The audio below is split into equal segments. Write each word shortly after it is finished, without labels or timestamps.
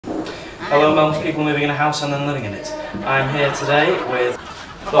Hello, most people living in a house and then living in it. I'm here today with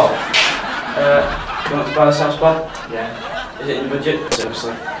Bob. Do you want to buy this house, Bob? Yeah. Is it in your budget?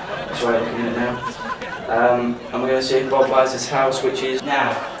 Seriously. That's why I'm looking at it now. And we're going to see if Bob buys this house, which is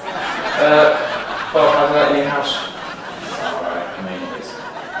now. Bob, how's that in your house? Alright, I mean, it's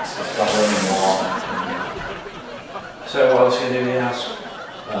got running water. So what else are you going to do with your house?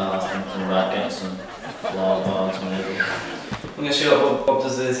 I'm thinking about getting some floor boards maybe. I'm going to see what Bob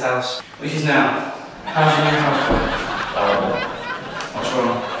does with his house, which is now. How's your new house, Bob? Horrible. What's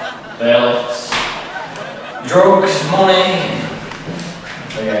wrong? Bailiffs. Drugs, money.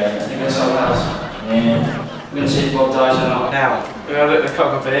 Yeah. You're going to sell the house? Yeah. We're going to see if Bob dies or not. Now, we had a bit of a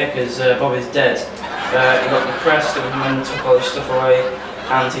cock up here because Bob is dead. He got depressed and men took all his stuff away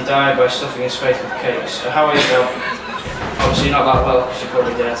and he died by stuffing his face with cakes. So how are you, Bob? Obviously not that well because you're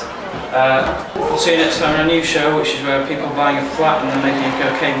probably dead. We'll see you next time on a new show, which is where people are buying a flat and then making a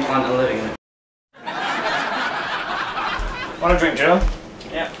cocaine plant and living in it. Want a drink, Joe?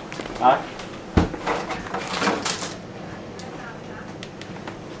 Yeah. Aye.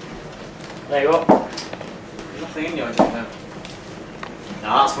 There you go. There's nothing in your drink now.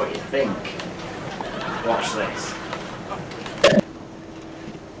 Now that's what you think. Watch this.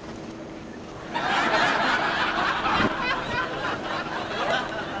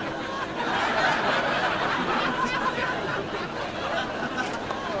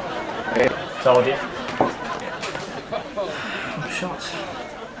 Told you. I'm shot.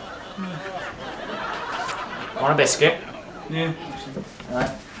 Want a biscuit? Yeah.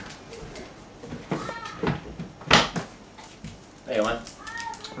 Right. There you go, man.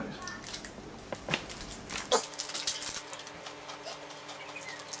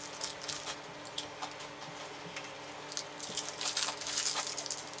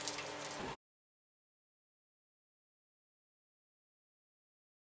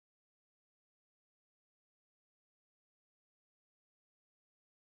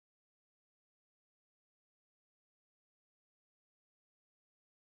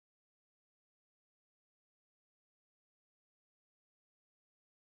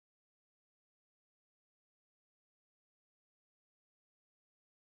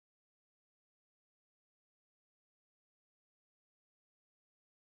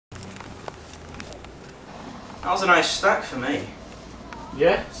 That was a nice stack for me.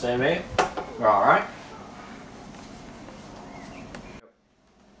 Yeah, same here. We're alright.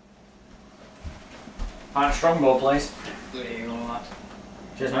 Pint of Strongbow, please. There you go, lad.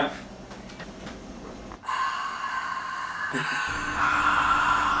 Cheers, mate.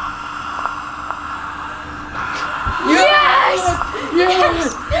 Yes!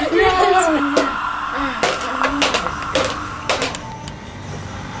 Yes! Yes!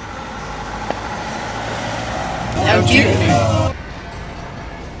 Thank you.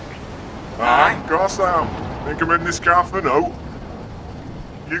 Alright, cross down. Think I'm in this car for no.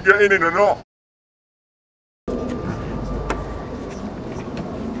 You getting in or not?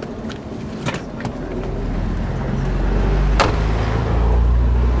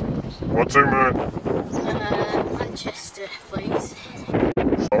 What's in man? Manchester, please.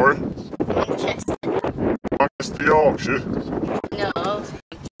 Sorry? Manchester. Manchester, Yorkshire? No.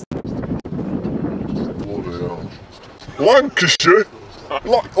 Bloody hell. Lancashire?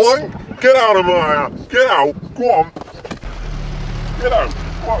 Get out of my house. Get out. Go on. Get out.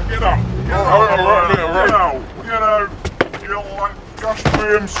 What? Get out. Get out. Get out. Get out. You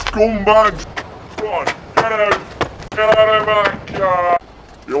Lancastrian scumbags. Go on. Get out. Get out of my car.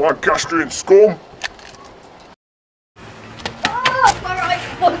 You Lancastrian scum. Oh, my right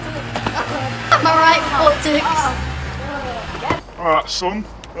buttocks. My right buttocks. Alright, son.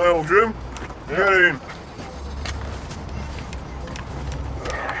 Well, Jim. Get in.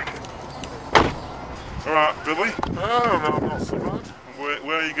 Alright, Billy. Oh, no, not so bad.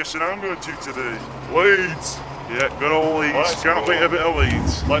 Where are you guessing I'm going to today? Leeds. Yeah, good old Leeds. Let's Can't beat a bit of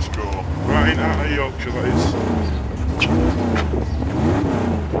Leeds. Let's go. Right out of Yorkshire, that is.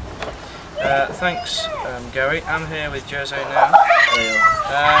 Thanks, Gary. I'm here with Jose now.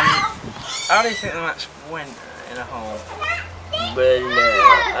 How do you think the match went in a whole? Well,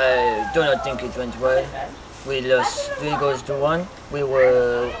 I do not think it went well. We lost 3 goals to 1. We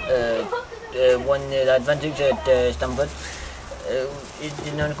were 1-0 advantage at Stamford. It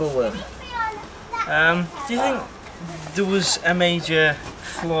did not go well. Do you think there was a major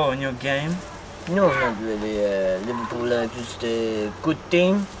flaw in your game? No, not really. Liverpool are just a good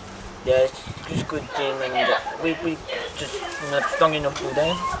team. Yes, just good team, and we just not strong enough for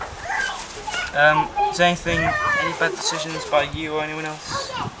them. Is there any bad decisions by you or anyone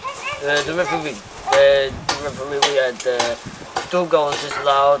else? The referee, we had 2 goals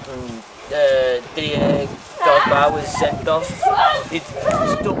disallowed, and the dog bar was sent off. It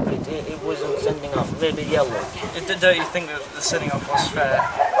stopped it. It wasn't sending off. Maybe yellow. Don't you think that the sending off was fair?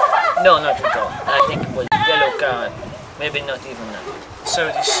 No, not at all. I think it was yellow card. Maybe not even that.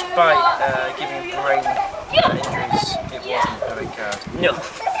 So despite giving brain injuries, it wasn't a red card? No.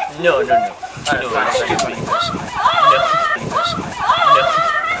 No. I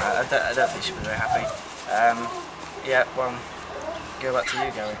don't think she should be very happy. Yeah, well, go back to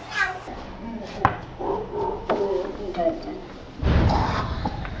you, Gary.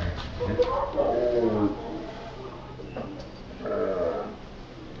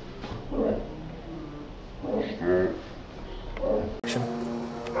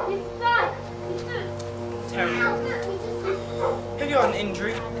 Have you had an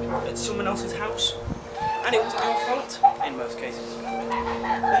injury at someone else's house and it wasn't your fault, in most cases,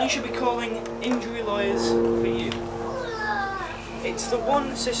 then you should be calling injury lawyers for you. It's the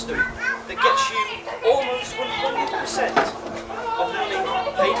one system that gets you almost 100% of money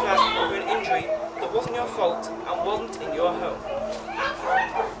paid back over an injury that wasn't your fault and wasn't in your home.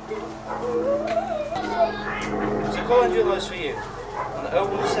 So call injury lawyers for you on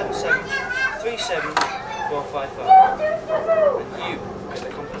 0177 37 455 and you get the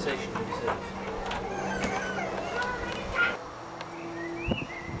compensation you deserve.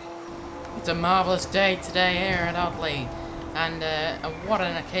 It's a marvellous day today here at Oddly, and what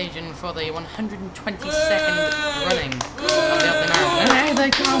an occasion for the 122nd running of the Oddly Marathon. And here they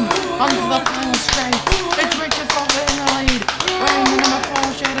come, onto the final straight. It's Richard Fowler in the lead, wearing the number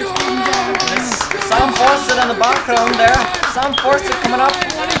 4 shirt of Stephen Jarvis. Sam Forster in the background there. Sam Forster coming up.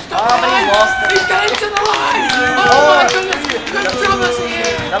 Oh, but he lost it. He's getting to the line! Oh my goodness! The Thomas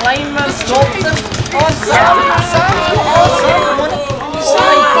here! The lineman stopped him. Oh, Sam won it.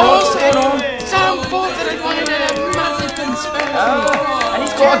 Sam Forster had won it in a massive conspiracy! Oh, and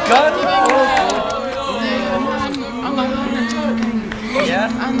he's got a gun! I'm the line of talking.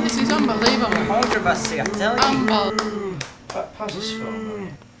 Yeah. And this is unbelievable. Controversy, I tell you. Unbelievable. Pass this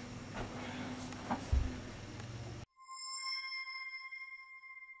phone.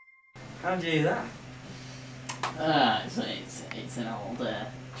 How do you do that? It's an old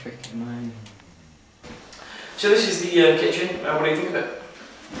trick of mine. So this is the kitchen. What do you think of it?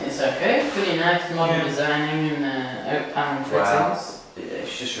 It's okay, pretty nice modern designing and outbound fittings.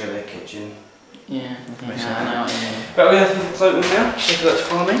 It's just really a kitchen. Yeah, I know what you mean. But we have the cloakroom now, so if you'd like to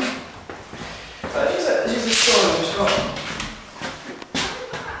follow me. This is the storeroom we've got.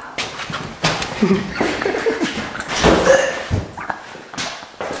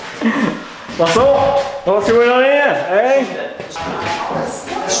 What's up? What's going on here, eh? There's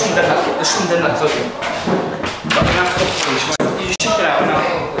some in that cloakroom. But I'm going to have to please. You just check it out now,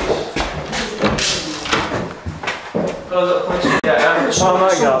 please. Oh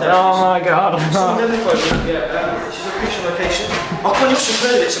my god. Some in the cloakroom, yeah. This is a crucial location. I'll call you up some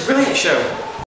further, it's a brilliant show.